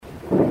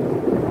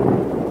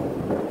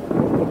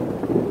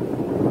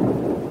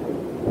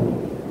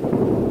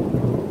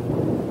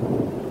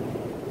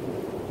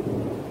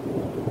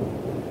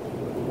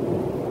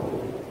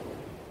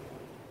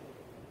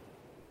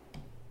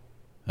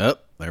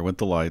went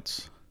the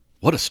lights.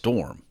 What a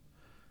storm.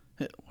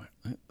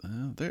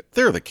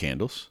 There are the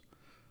candles.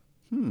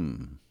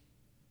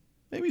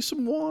 Maybe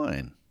some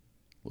wine.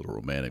 A little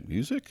romantic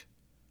music.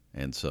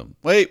 And some...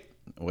 Wait.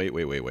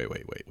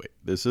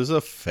 This is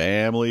a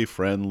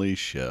family-friendly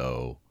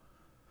show.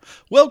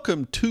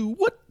 Welcome to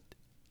What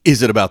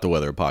Is It About the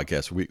Weather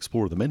podcast, where we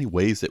explore the many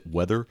ways that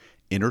weather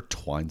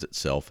intertwines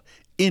itself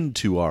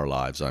into our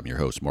lives. I'm your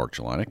host, Mark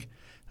Jelinek.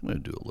 I'm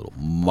going to do a little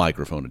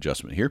microphone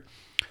adjustment here.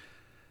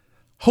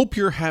 Hope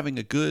you're having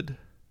a good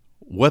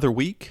weather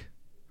week.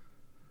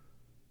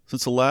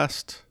 Since the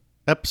last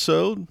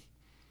episode,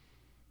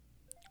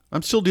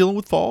 I'm still dealing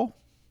with fall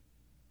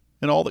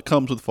and all that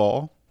comes with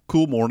fall.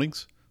 Cool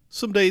mornings.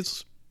 Some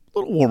days a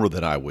little warmer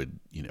than I would,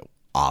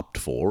 opt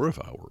for if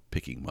I were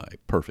picking my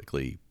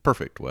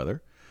perfect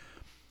weather.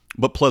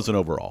 But pleasant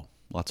overall.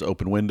 Lots of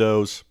open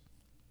windows.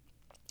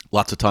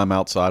 Lots of time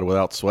outside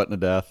without sweating to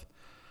death.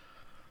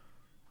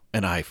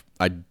 And I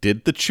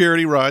did the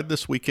charity ride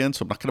this weekend,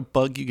 so I'm not going to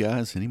bug you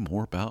guys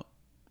anymore about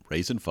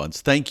raising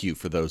funds. Thank you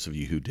for those of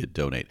you who did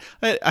donate.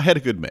 I had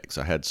a good mix.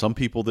 I had some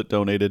people that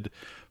donated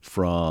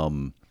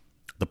from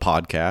the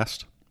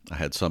podcast. I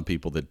had some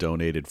people that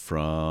donated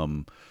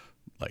from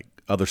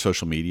other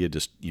social media,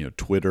 just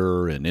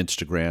Twitter and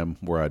Instagram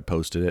where I'd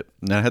posted it.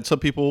 And I had some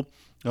people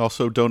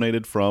also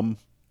donated from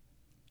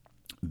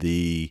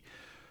the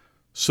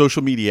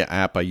social media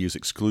app I use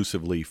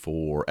exclusively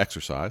for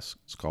exercise.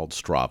 It's called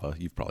Strava.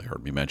 You've probably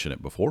heard me mention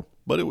it before,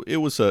 but it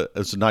was a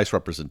nice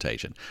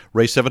representation.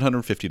 Raised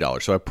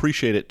 $750, so I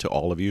appreciate it to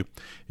all of you.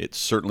 It's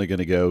certainly going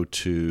to go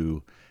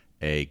to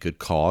a good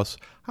cause.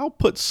 I'll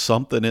put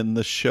something in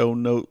the show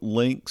note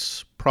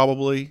links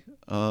probably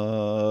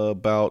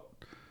about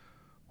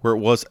where it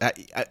was.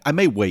 I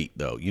may wait,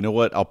 though. You know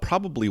what? I'll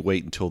probably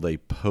wait until they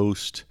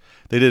post.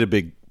 They did a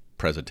big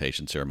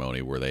presentation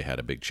ceremony where they had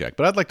a big check,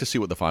 but I'd like to see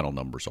what the final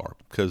numbers are,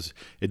 because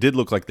it did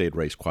look like they had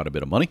raised quite a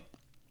bit of money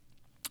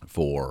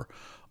for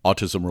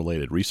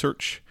autism-related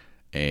research,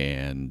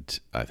 and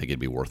I think it'd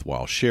be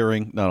worthwhile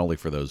sharing, not only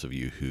for those of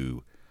you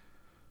who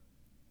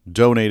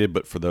donated,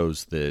 but for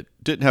those that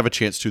didn't have a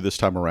chance to this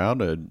time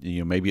around.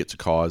 Maybe it's a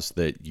cause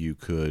that you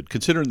could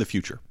consider in the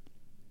future.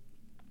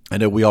 I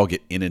know we all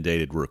get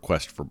inundated with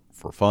requests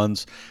for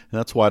funds, and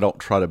that's why I don't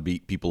try to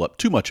beat people up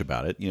too much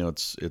about it.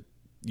 It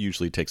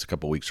usually takes a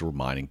couple of weeks of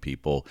reminding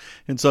people,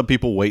 and some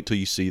people wait till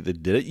you see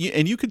that did it.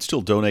 And you can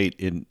still donate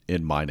in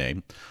my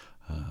name.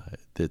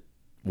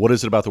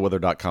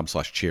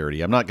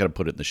 Whatisitabouttheweather.com/charity. I'm not going to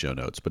put it in the show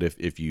notes, but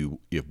if you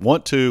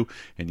want to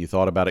and you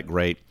thought about it,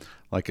 great.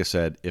 Like I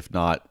said, if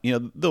not,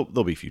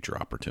 there'll be future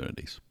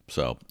opportunities.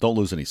 So don't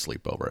lose any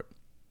sleep over it.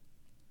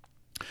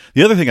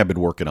 The other thing I've been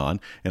working on,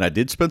 and I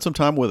did spend some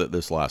time with it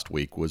this last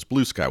week, was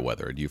blue sky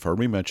weather. And you've heard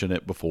me mention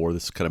it before.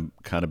 This is going to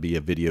kind of be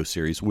a video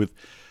series with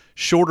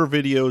shorter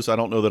videos. I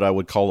don't know that I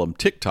would call them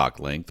TikTok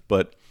length,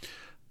 but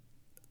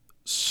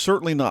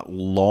certainly not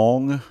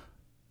long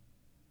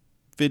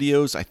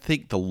videos. I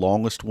think the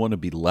longest one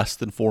would be less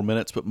than 4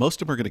 minutes, but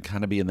most of them are going to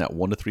kind of be in that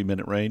 1 to 3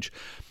 minute range.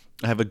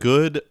 I have a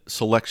good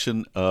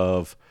selection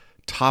of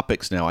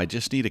topics now. I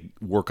just need to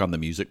work on the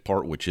music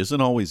part, which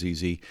isn't always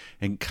easy,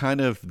 and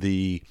kind of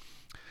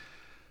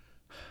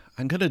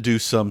I'm going to do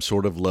some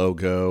sort of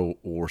logo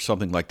or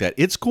something like that.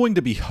 It's going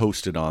to be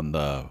hosted on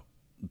the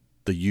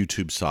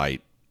YouTube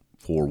site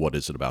for What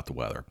Is It About the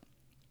Weather.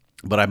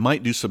 But I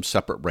might do some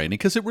separate branding,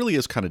 because it really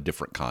is kind of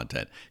different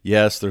content.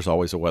 Yes, there's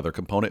always a weather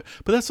component,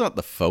 but that's not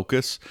the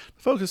focus.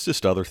 The focus is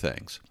just other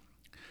things.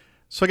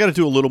 So I got to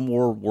do a little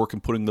more work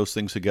in putting those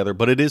things together,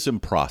 but it is in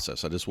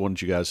process. I just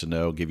wanted you guys to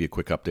know, give you a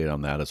quick update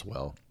on that as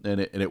well. And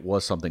it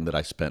was something that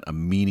I spent a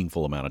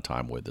meaningful amount of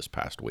time with this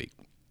past week.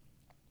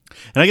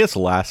 And I guess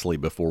lastly,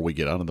 before we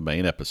get on to the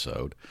main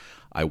episode,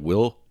 I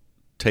will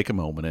take a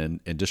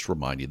moment and just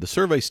remind you, the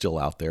survey's still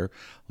out there.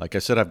 Like I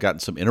said, I've gotten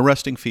some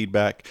interesting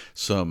feedback,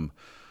 some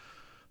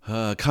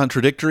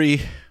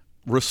contradictory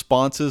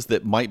responses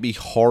that might be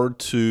hard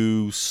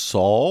to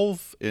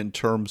solve in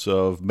terms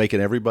of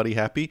making everybody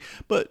happy.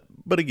 But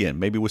again,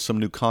 maybe with some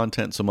new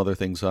content, some other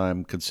things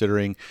I'm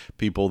considering,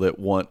 people that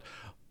want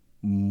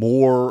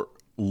more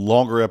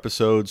longer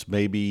episodes,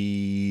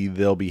 maybe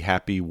they'll be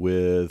happy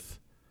with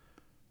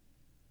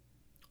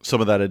some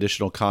of that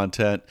additional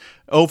content.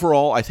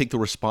 Overall, I think the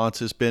response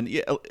has been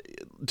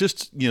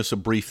just some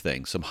brief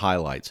things, some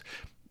highlights.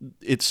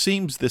 It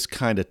seems this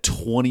kind of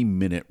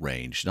 20-minute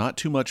range, not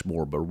too much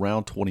more, but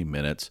around 20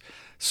 minutes,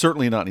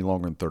 certainly not any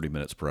longer than 30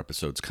 minutes per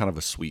episode. It's kind of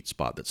a sweet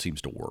spot that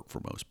seems to work for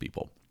most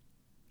people.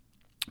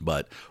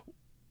 But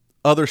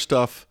other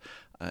stuff,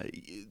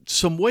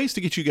 some ways to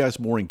get you guys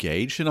more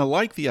engaged, and I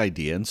like the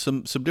idea, and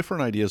some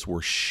different ideas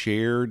were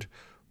shared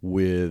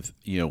with,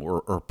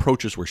 or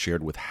approaches were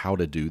shared with how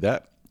to do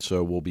that.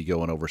 So we'll be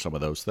going over some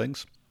of those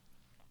things.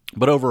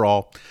 But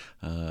overall,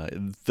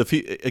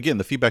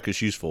 the feedback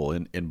is useful,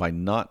 and by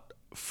not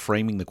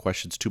framing the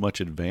questions too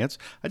much in advance,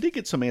 I did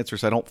get some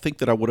answers I don't think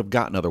that I would have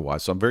gotten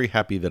otherwise. So I'm very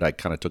happy that I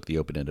kind of took the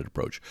open-ended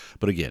approach.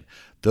 But again,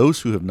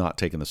 those who have not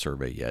taken the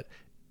survey yet,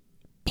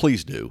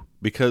 please do,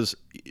 because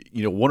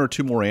one or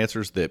two more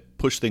answers that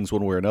push things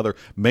one way or another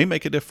may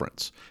make a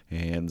difference.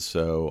 And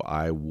so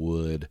I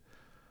would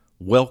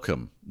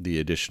welcome the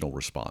additional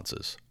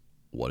responses.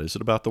 What is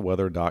it about the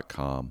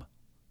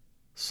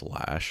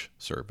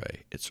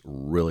weather.com/survey? It's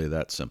really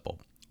that simple.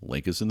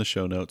 Link is in the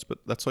show notes, but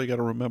that's all you got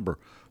to remember.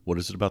 What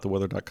is it about the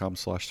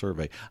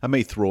weather.com/survey? I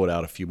may throw it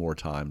out a few more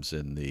times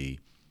in the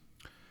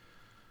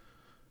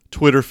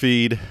Twitter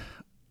feed.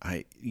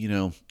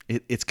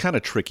 It's kind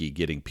of tricky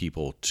getting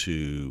people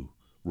to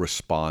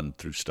respond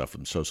through stuff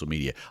from social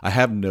media. I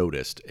have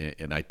noticed,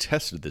 and I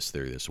tested this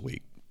theory this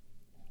week,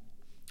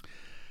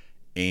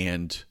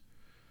 and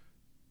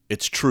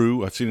it's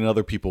true. I've seen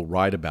other people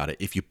write about it.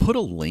 If you put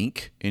a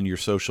link in your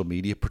social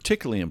media,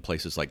 particularly in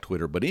places like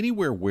Twitter, but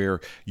anywhere where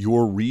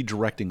you're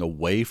redirecting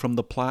away from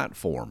the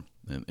platform,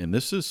 and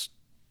this is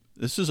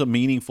a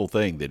meaningful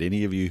thing that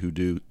any of you who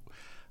do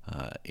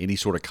any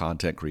sort of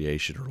content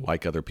creation or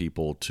like other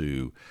people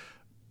to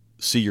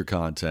see your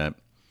content,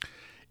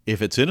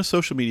 if it's in a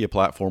social media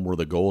platform where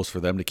the goal is for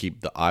them to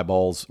keep the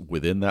eyeballs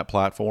within that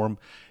platform,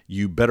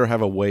 you better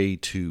have a way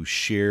to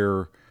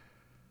share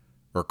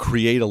or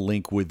create a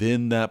link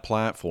within that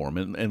platform.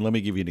 And let me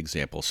give you an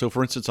example. So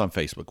for instance, on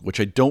Facebook, which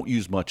I don't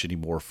use much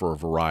anymore for a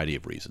variety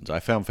of reasons, I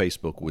found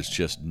Facebook was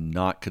just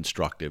not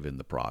constructive in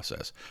the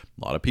process.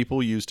 A lot of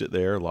people used it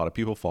there. A lot of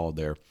people followed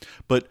there.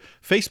 But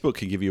Facebook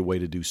can give you a way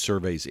to do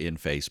surveys in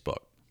Facebook,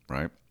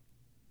 right?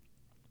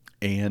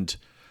 And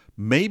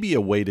maybe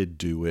a way to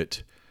do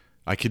it,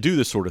 I could do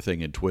this sort of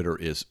thing in Twitter,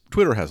 is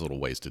Twitter has little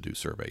ways to do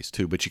surveys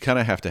too, but you kind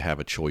of have to have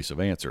a choice of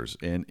answers.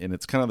 And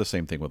it's kind of the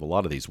same thing with a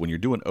lot of these. When you're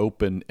doing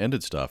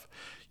open-ended stuff,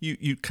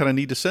 you kind of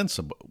need to send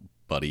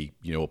somebody,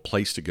 a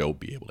place to go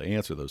be able to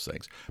answer those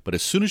things. But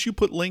as soon as you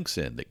put links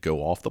in that go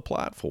off the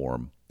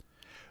platform,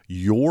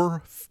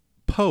 your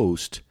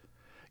post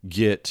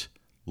get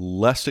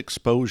less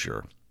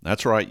exposure.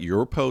 That's right,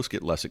 your posts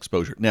get less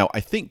exposure. Now, I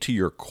think to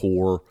your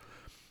core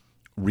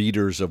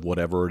readers of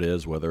whatever it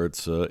is, whether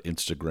it's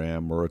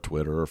Instagram or a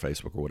Twitter or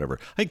Facebook or whatever,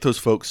 I think those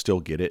folks still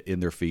get it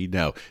in their feed.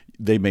 Now,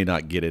 they may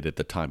not get it at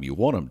the time you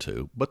want them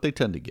to, but they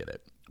tend to get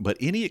it. But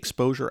any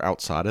exposure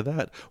outside of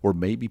that, or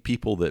maybe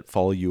people that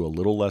follow you a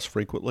little less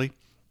frequently,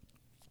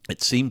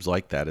 it seems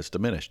like that is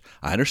diminished.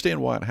 I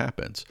understand why it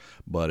happens,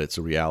 but it's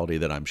a reality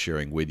that I'm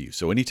sharing with you.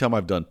 So anytime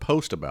I've done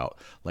post about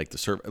like the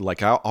survey,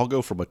 like I'll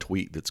go from a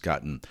tweet that's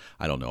gotten,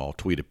 I'll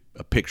tweet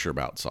a picture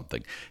about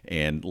something,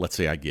 and let's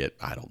say I get,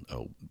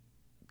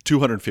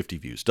 250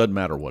 views. Doesn't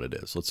matter what it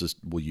is.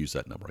 We'll use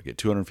that number. I get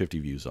 250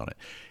 views on it.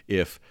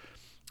 If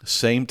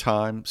same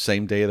time,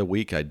 same day of the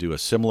week, I do a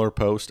similar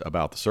post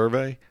about the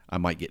survey, I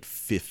might get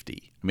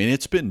 50. I mean,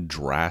 it's been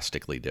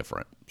drastically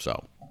different.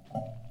 So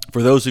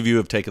for those of you who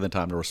have taken the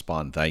time to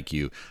respond, thank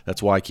you.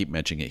 That's why I keep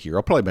mentioning it here.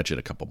 I'll probably mention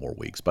it a couple more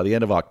weeks. By the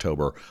end of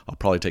October, I'll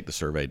probably take the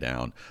survey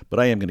down, but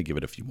I am going to give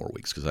it a few more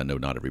weeks because I know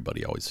not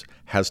everybody always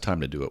has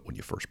time to do it when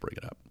you first bring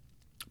it up.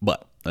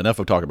 But enough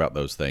of talking about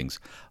those things.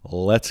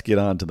 Let's get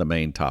on to the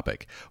main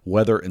topic,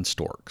 weather and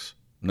storks.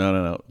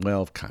 No.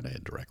 Well, kind of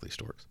indirectly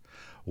storks.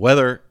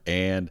 Weather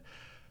and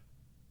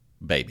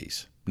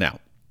babies. Now,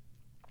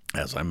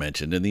 as I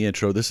mentioned in the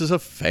intro, this is a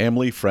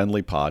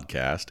family-friendly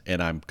podcast,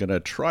 and I'm going to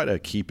try to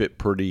keep it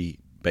pretty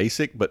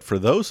basic. But for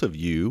those of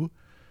you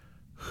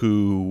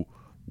who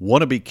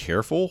want to be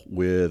careful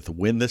with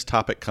when this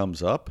topic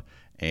comes up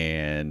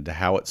and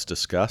how it's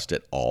discussed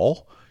at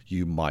all,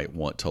 you might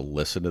want to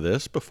listen to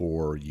this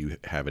before you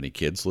have any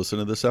kids listen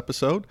to this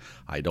episode.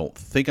 I don't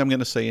think I'm going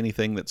to say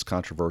anything that's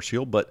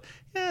controversial, but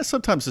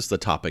sometimes just the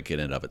topic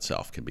in and of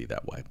itself can be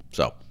that way.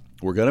 So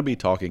we're going to be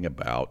talking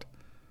about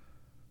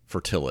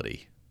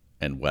fertility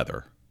and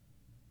weather,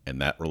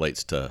 and that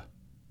relates to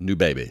new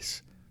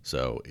babies.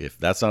 So if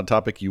that's not a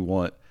topic you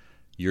want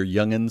your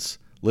youngins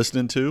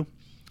listening to,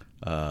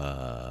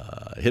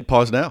 hit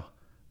pause now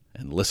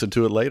and listen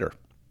to it later.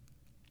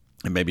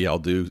 And maybe I'll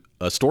do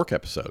a stork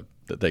episode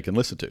that they can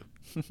listen to.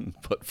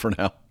 But for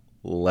now,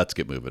 let's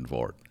get moving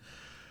forward.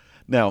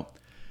 Now,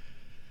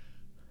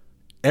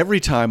 every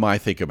time I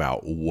think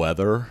about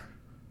weather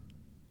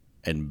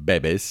and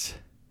babies,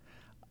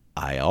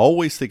 I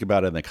always think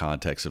about it in the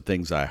context of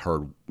things I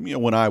heard,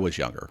 when I was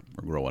younger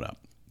or growing up,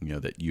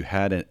 that you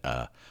had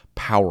a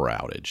power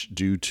outage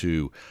due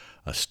to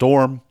a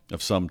storm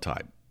of some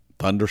type,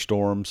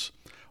 thunderstorms,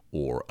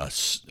 or a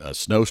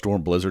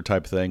snowstorm, blizzard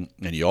type thing.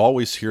 And you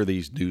always hear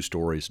these news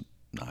stories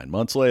 9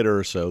 months later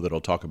or so that'll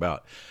talk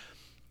about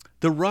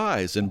the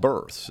rise in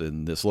births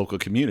in this local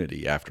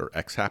community after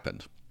X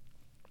happened.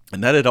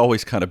 And that had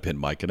always kind of been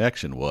my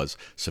connection, was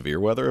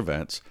severe weather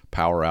events,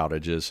 power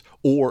outages,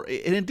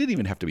 and it didn't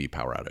even have to be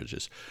power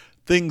outages,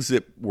 things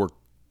that were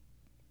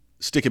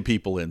sticking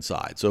people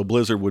inside. So a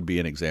blizzard would be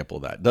an example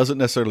of that. Doesn't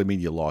necessarily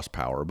mean you lost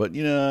power, but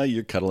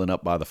you're cuddling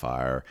up by the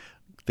fire.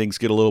 Things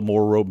get a little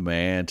more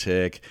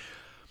romantic.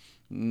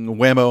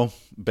 Whammo,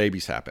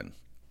 babies happen.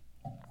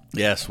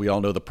 Yes, we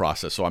all know the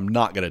process, so I'm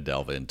not going to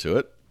delve into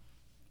it.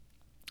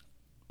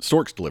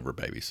 Storks deliver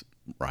babies,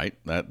 right?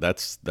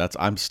 That's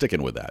I'm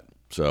sticking with that.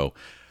 So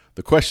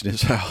the question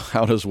is,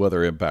 how does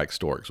weather impact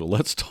storks? Well,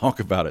 let's talk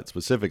about it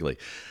specifically.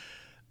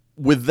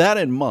 With that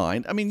in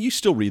mind, I mean, you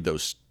still read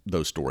those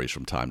stories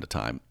from time to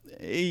time.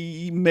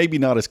 Maybe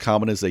not as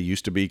common as they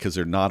used to be because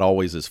they're not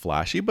always as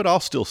flashy, but I'll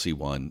still see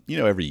one.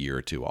 Every year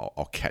or two,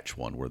 I'll catch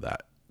one where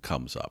that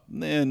comes up.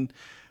 And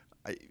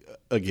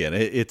again,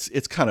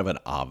 it's kind of an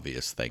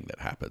obvious thing that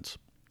happens.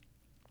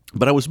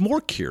 But I was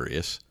more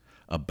curious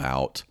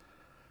about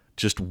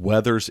just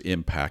weather's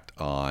impact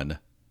on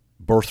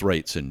birth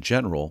rates in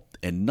general.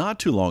 And not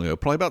too long ago,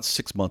 probably about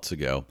 6 months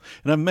ago,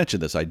 and I've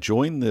mentioned this, I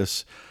joined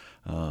this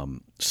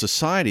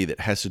society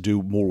that has to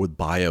do more with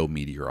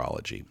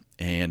biometeorology.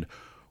 And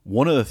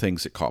one of the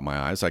things that caught my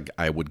eyes,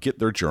 I would get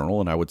their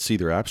journal and I would see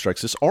their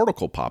abstracts. This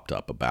article popped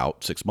up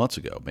about 6 months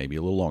ago, maybe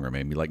a little longer,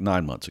 maybe like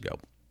 9 months ago.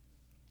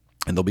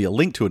 And there'll be a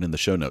link to it in the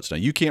show notes. Now,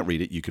 you can't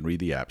read it. You can read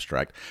the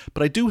abstract.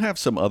 But I do have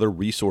some other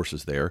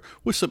resources there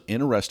with some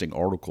interesting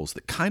articles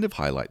that kind of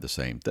highlight the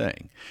same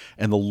thing.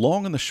 And the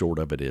long and the short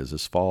of it is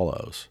as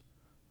follows: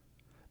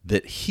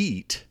 that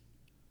heat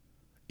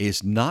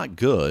is not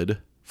good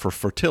for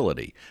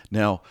fertility.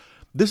 Now,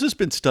 this has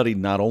been studied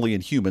not only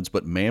in humans,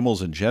 but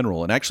mammals in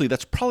general. And actually,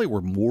 that's probably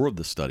where more of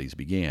the studies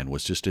began,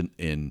 was just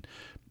in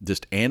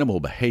just animal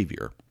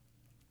behavior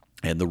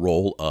and the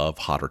role of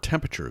hotter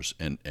temperatures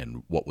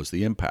and what was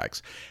the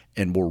impacts.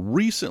 And more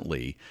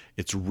recently,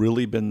 it's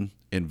really been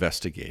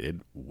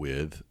investigated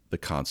with the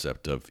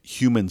concept of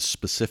humans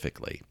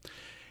specifically.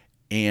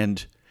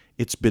 And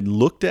it's been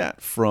looked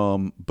at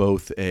from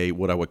both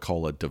what I would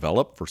call a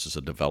developed versus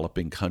a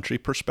developing country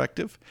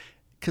perspective,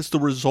 because the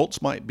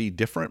results might be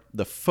different.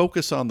 The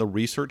focus on the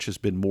research has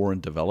been more in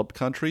developed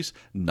countries,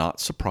 not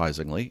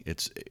surprisingly.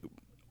 It's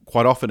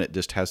quite often it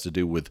just has to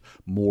do with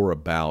more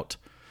about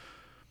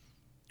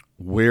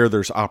where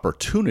there's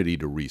opportunity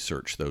to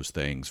research those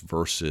things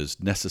versus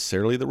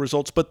necessarily the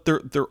results. But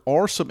there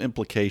are some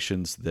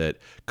implications that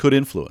could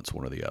influence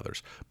one or the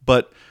others.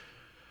 But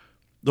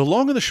the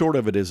long and the short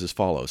of it is as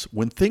follows.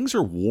 When things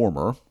are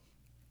warmer,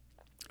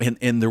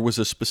 and there was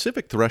a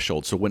specific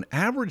threshold, so when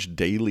average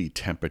daily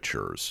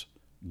temperatures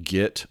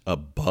get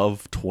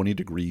above 20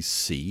 degrees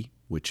C,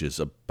 which is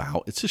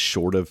it's just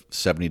short of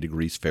 70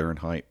 degrees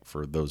Fahrenheit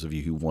for those of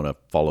you who want to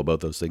follow both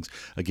those things.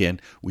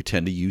 Again, we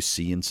tend to use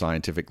C in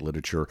scientific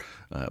literature.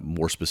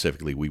 More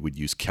specifically, we would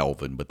use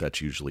Kelvin, but that's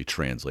usually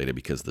translated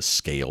because the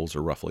scales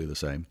are roughly the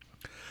same.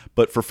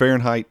 But for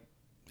Fahrenheit,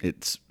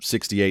 it's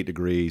 68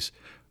 degrees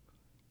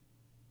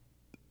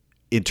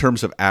in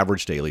terms of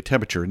average daily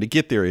temperature. And to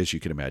get there, as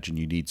you can imagine,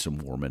 you need some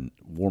warm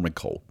and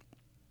cold.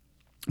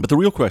 But the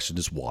real question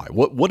is why?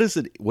 What is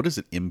it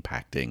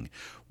impacting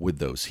with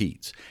those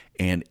heats?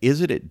 And is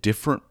it at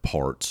different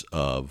parts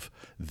of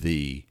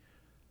the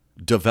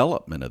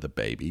development of the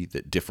baby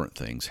that different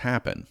things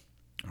happen?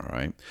 All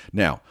right.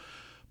 Now,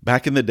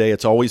 back in the day,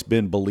 it's always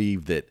been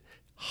believed that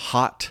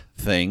hot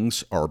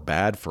things are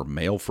bad for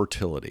male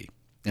fertility.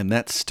 And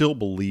that's still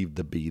believed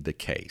to be the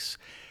case.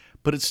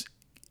 But it's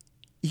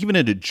even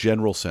in a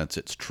general sense,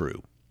 it's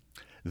true.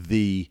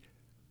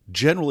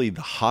 Generally,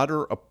 the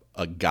hotter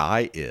a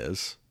guy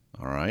is,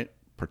 all right,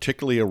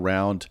 particularly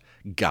around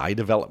guy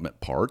development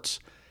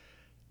parts,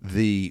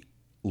 the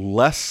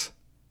less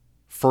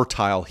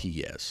fertile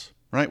he is,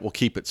 right? We'll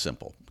keep it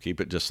simple.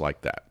 Keep it just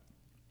like that.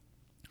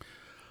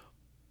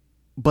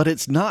 But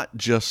it's not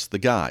just the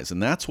guys,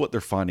 and that's what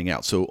they're finding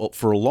out. So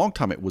for a long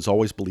time, it was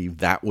always believed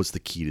that was the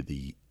key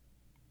to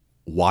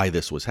why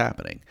this was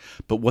happening.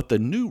 But what the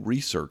new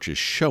research is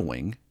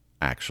showing,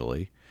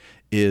 actually,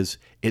 is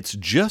it's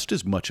just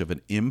as much of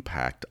an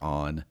impact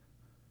on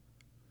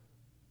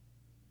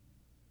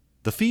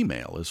the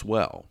female as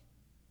well.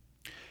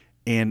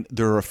 And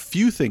there are a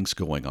few things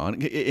going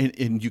on,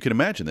 and you can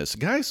imagine this.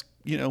 Guys,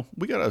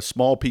 we got a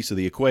small piece of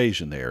the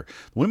equation there.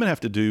 Women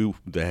have to do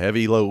the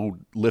heavy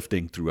load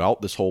lifting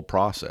throughout this whole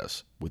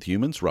process. With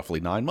humans, roughly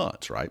 9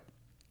 months, right?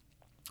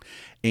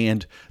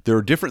 And there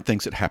are different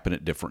things that happen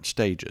at different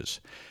stages.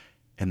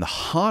 And the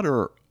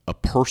hotter a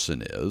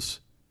person is,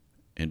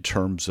 in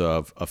terms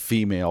of a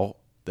female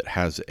that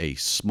has a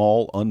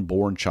small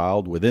unborn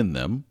child within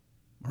them,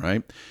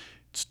 right?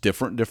 It's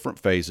different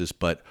phases,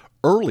 but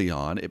early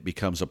on it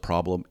becomes a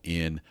problem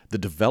in the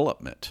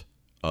development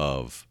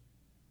of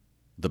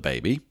the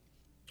baby.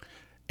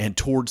 And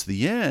towards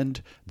the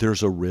end,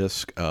 there's a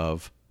risk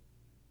of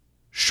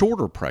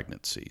shorter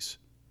pregnancies.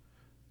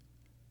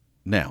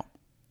 Now,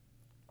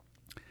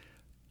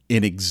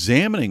 in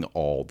examining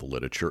all the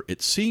literature,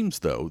 it seems,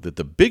 though, that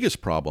the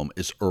biggest problem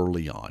is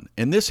early on.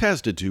 And this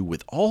has to do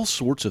with all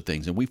sorts of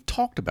things. And we've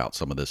talked about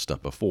some of this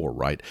stuff before,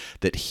 right?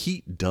 That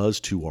heat does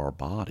to our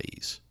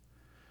bodies.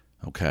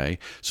 Okay?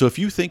 So if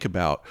you think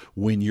about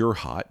when you're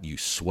hot, you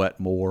sweat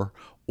more,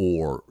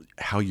 or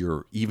how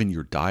even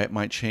your diet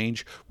might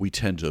change. We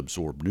tend to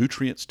absorb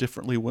nutrients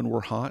differently when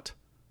we're hot.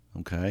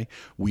 Okay,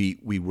 we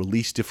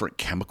release different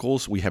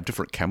chemicals. We have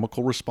different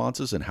chemical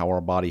responses and how our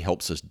body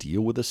helps us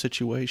deal with a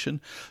situation.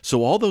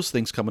 So all those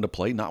things come into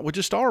play, not with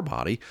just our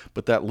body,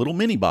 but that little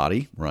mini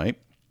body, right,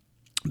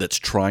 that's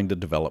trying to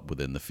develop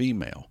within the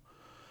female.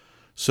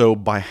 So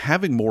by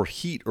having more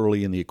heat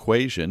early in the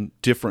equation,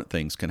 different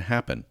things can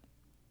happen.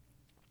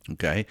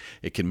 Okay?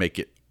 It can make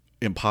it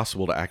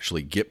impossible to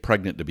actually get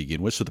pregnant to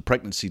begin with, so the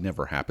pregnancy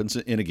never happens.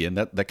 And again,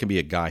 that can be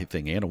a guy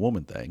thing and a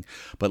woman thing.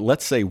 But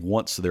let's say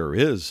once there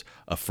is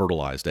a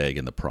fertilized egg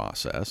in the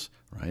process,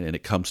 right, and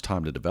it comes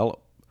time to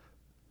develop,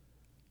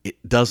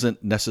 it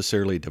doesn't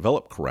necessarily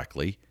develop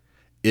correctly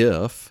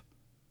if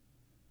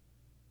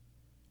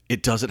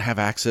it doesn't have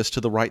access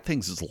to the right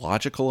things. It's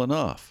logical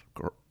enough,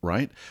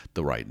 right?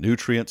 The right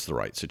nutrients, the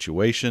right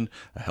situation,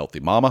 a healthy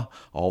mama,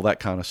 all that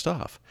kind of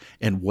stuff.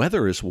 And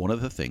weather is one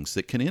of the things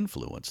that can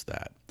influence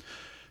that.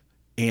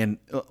 And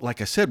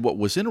like I said, what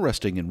was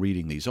interesting in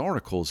reading these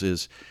articles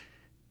is,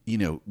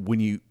 when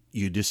you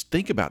just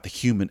think about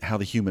how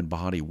the human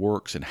body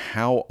works and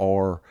how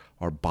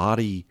our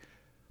body,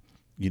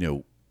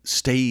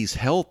 stays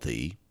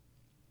healthy,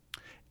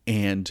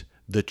 and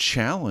the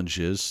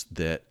challenges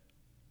that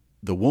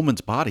the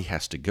woman's body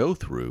has to go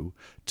through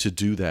to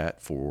do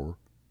that for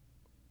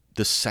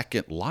the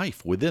second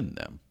life within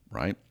them,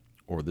 right?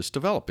 Or this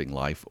developing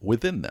life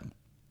within them.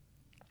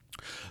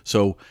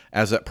 So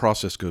as that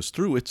process goes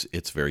through,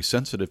 it's very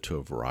sensitive to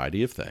a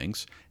variety of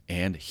things,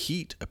 and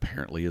heat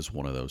apparently is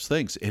one of those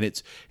things. And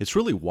it's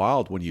really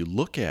wild when you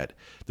look at,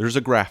 there's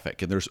a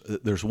graphic, and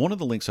there's one of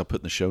the links I'll put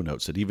in the show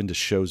notes that even just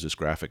shows this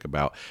graphic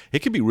about, it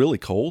can be really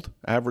cold,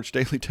 average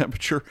daily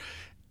temperature,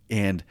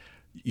 and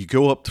you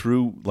go up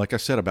through, like I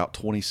said, about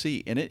 20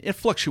 C, and it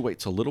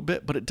fluctuates a little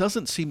bit, but it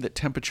doesn't seem that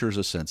temperature is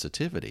a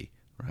sensitivity,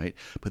 right?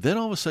 But then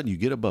all of a sudden you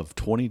get above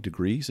 20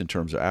 degrees in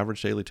terms of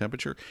average daily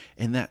temperature,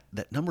 and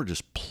that number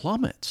just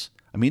plummets.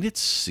 I mean, it's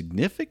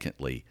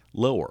significantly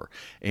lower.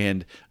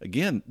 And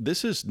again,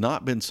 this has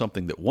not been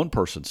something that one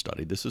person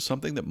studied. This is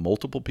something that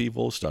multiple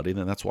people have studied,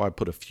 and that's why I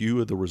put a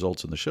few of the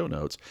results in the show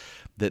notes,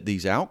 that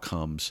these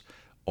outcomes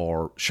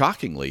are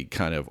shockingly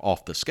kind of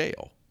off the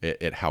scale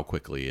at how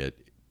quickly it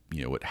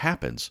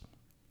happens.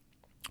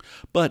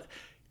 But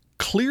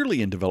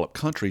clearly in developed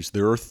countries,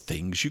 there are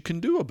things you can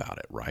do about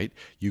it, right?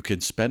 You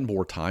can spend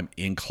more time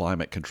in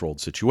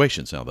climate-controlled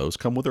situations. Now, those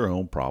come with their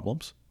own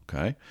problems,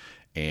 okay?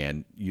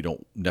 And you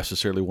don't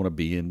necessarily want to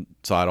be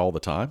inside all the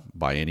time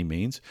by any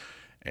means.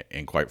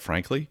 And quite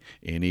frankly,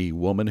 any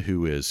woman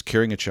who is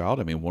carrying a child,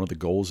 I mean, one of the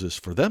goals is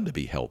for them to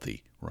be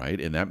healthy, right?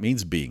 And that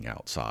means being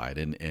outside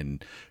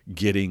and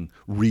getting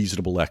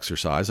reasonable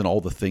exercise and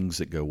all the things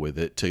that go with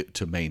it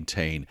to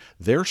maintain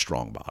their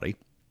strong body.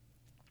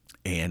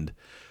 And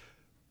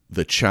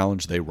the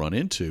challenge they run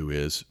into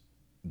is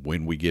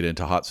when we get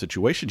into hot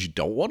situations, you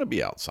don't want to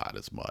be outside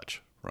as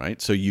much,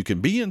 right? So you can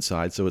be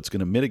inside, so it's going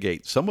to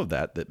mitigate some of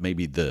that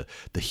maybe the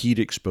heat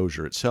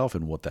exposure itself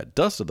and what that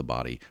does to the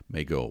body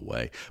may go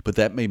away. But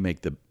that may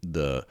make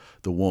the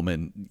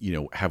woman,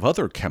 have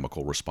other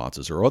chemical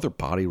responses or other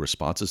body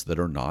responses that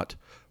are not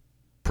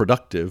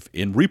productive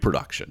in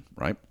reproduction,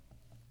 right?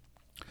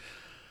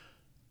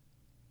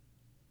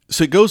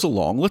 So it goes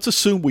along. Let's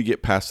assume we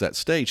get past that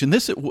stage. And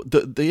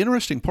the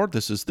interesting part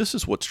of this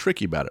is what's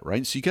tricky about it,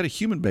 right? So you got a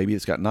human baby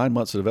that's got 9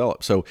 months to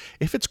develop. So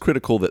if it's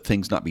critical that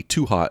things not be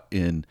too hot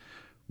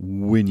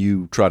when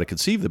you try to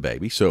conceive the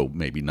baby, so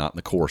maybe not in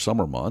the core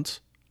summer months,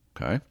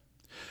 okay?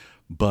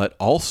 But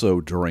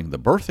also during the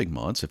birthing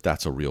months, if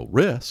that's a real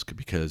risk,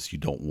 because you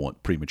don't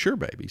want premature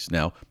babies.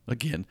 Now,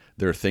 again,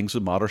 there are things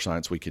with modern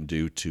science we can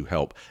do to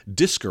help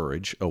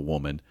discourage a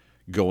woman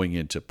going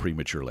into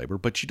premature labor,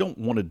 but you don't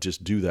want to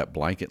just do that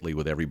blanketly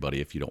with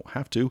everybody if you don't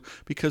have to,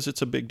 because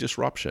it's a big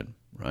disruption,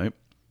 right?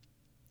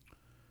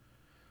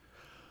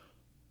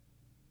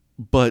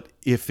 But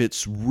if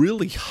it's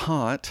really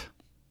hot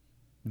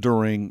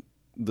during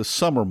the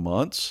summer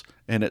months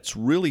and it's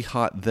really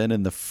hot then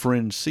in the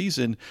fringe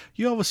season,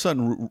 you all of a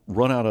sudden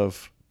run out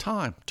of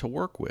time to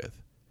work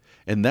with.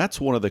 And that's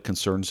one of the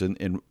concerns.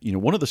 And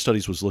one of the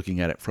studies was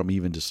looking at it from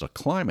even just a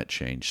climate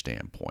change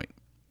standpoint,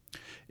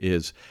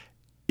 is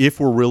if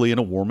we're really in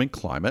a warming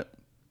climate,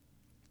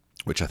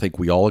 which I think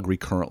we all agree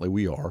currently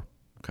we are,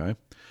 okay?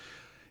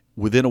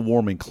 Within a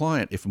warming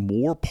climate, if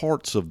more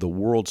parts of the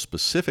world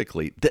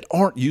specifically that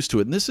aren't used to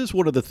it, and this is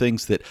one of the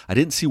things that I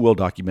didn't see well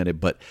documented,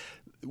 but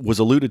was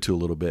alluded to a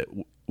little bit,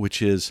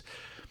 which is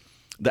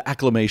the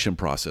acclimation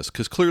process.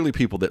 Because clearly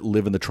people that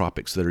live in the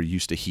tropics that are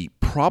used to heat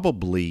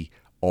probably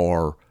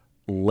are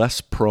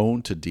less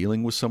prone to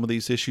dealing with some of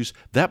these issues.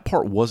 That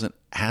part wasn't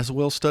as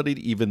well studied,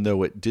 even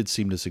though it did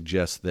seem to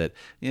suggest that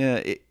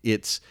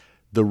it's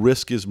the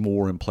risk is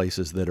more in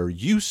places that are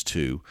used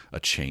to a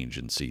change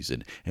in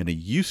season and are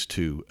used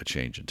to a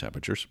change in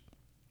temperatures,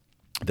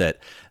 that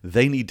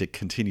they need to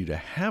continue to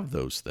have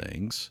those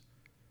things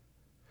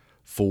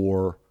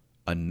for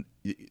and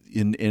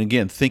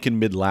again, think in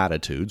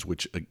mid-latitudes,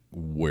 which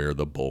where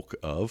the bulk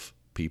of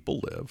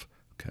people live,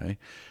 okay,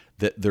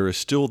 that there is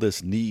still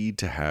this need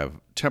to have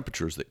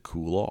temperatures that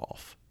cool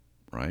off,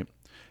 right?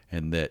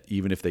 And that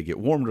even if they get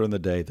warm during the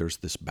day, there's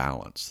this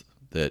balance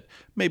that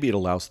maybe it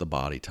allows the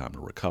body time to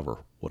recover,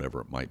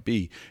 whatever it might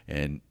be.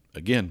 And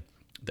again,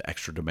 the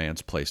extra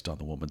demands placed on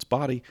the woman's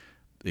body,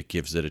 it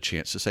gives it a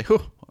chance to say,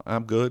 "Oh,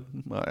 I'm good.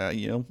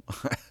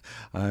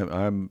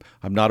 I'm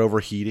not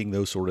overheating,"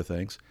 those sort of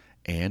things.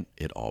 and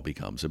it all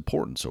becomes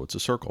important. So it's a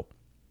circle.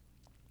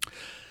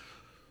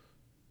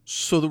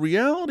 So the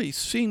reality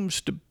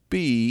seems to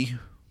be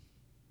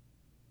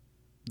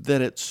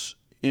that it's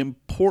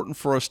important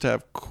for us to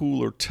have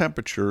cooler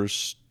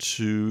temperatures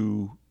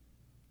to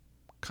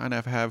kind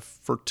of have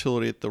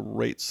fertility at the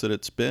rates that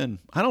it's been.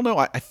 I don't know.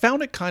 I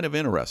found it kind of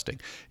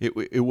interesting.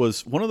 It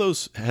was one of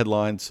those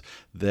headlines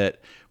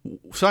that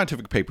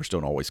scientific papers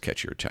don't always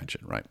catch your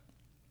attention, right?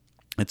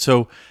 And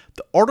so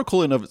the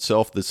article in of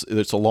itself,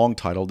 it's a long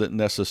title, didn't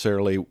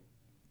necessarily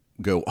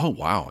go, oh,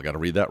 wow, I got to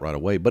read that right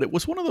away. But it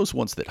was one of those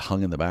ones that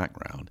hung in the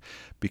background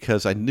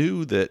because I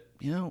knew that,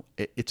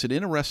 it's an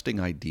interesting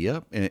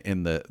idea,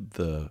 and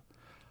the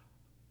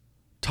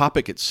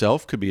topic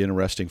itself could be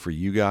interesting for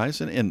you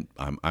guys, and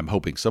I'm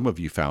hoping some of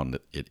you found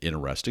it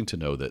interesting to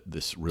know that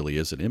this really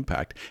is an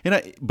impact.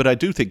 But I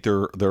do think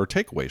there are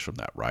takeaways from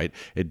that, right?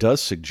 It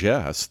does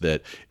suggest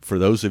that for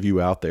those of you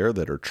out there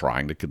that are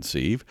trying to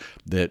conceive,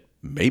 that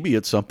maybe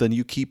it's something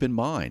you keep in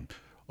mind.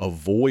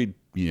 Avoid,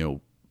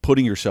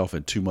 putting yourself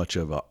in too much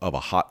of a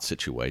hot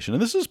situation.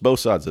 And this is both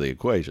sides of the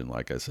equation,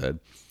 like I said.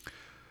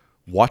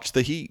 Watch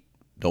the heat.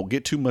 Don't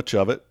get too much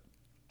of it.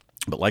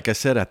 But like I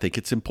said, I think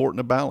it's important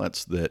to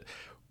balance that.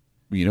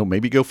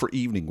 Maybe go for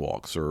evening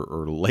walks or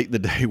late in the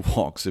day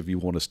walks if you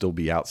want to still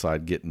be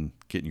outside getting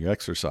your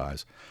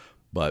exercise.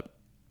 But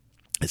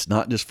it's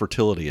not just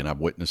fertility, and I've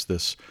witnessed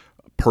this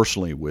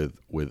personally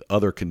with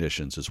other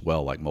conditions as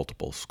well, like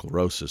multiple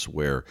sclerosis,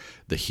 where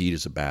the heat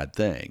is a bad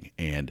thing.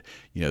 And,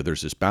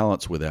 there's this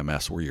balance with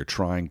MS where you're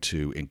trying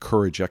to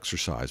encourage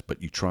exercise,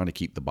 but you're trying to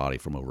keep the body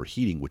from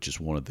overheating, which is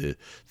one of the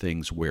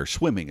things where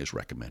swimming is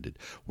recommended,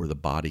 where the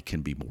body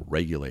can be more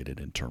regulated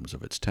in terms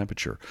of its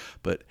temperature.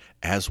 But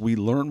as we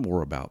learn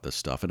more about this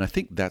stuff, and I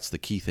think that's the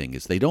key thing,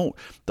 is the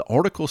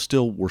article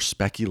still were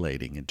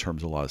speculating in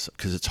terms of a lot of stuff,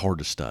 because it's hard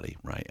to study,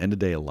 right? End of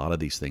the day, a lot of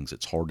these things,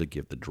 it's hard to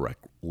give the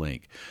direct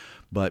link.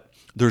 But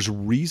there's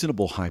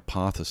reasonable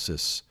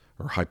hypotheses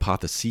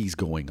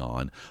going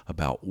on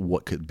about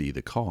what could be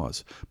the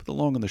cause. But the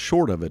long and the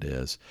short of it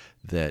is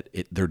that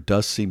there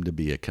does seem to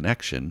be a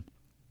connection,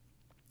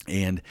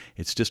 and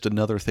it's just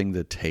another thing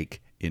to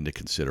take into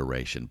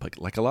consideration. But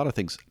like a lot of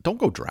things, don't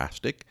go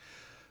drastic.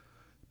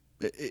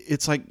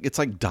 It's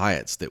like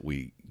diets that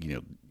we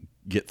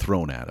get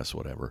thrown at us,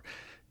 whatever.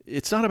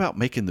 It's not about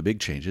making the big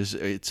changes.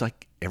 It's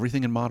like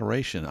everything in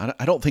moderation.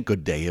 I don't think a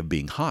day of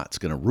being hot is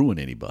going to ruin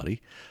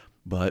anybody.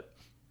 But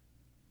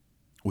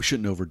we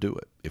shouldn't overdo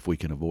it if we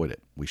can avoid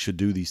it. We should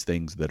do these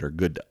things that are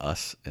good to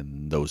us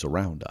and those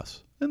around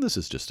us. And this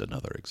is just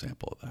another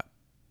example of that.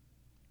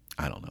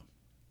 I don't know.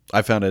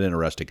 I found it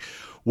interesting.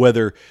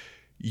 Whether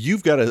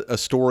you've got a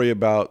story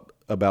about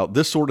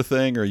this sort of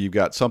thing, or you've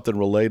got something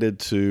related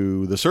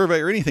to the survey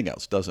or anything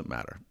else, doesn't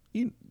matter.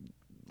 You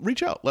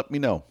reach out. Let me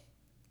know.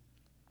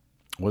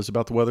 What is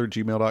about the weather?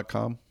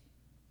 gmail.com.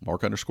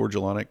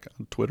 Mark_Jelinek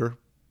on Twitter.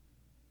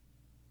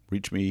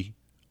 Reach me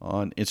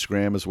on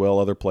Instagram as well,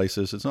 other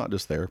places. It's not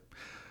just there.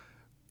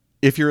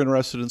 If you're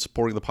interested in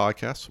supporting the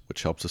podcast,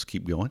 which helps us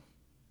keep going,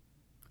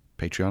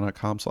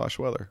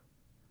 patreon.com/weather.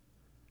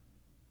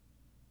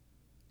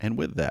 And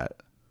with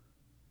that,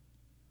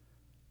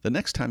 the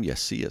next time you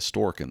see a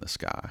stork in the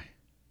sky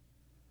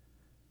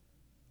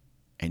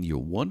and you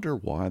wonder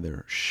why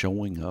they're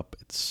showing up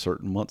at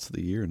certain months of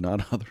the year and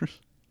not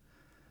others,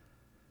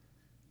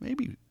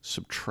 maybe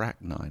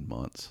subtract 9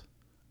 months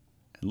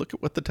and look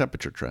at what the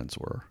temperature trends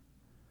were.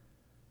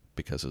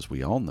 Because as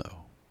we all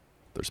know,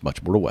 there's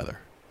much more to weather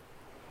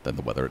than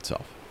the weather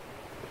itself.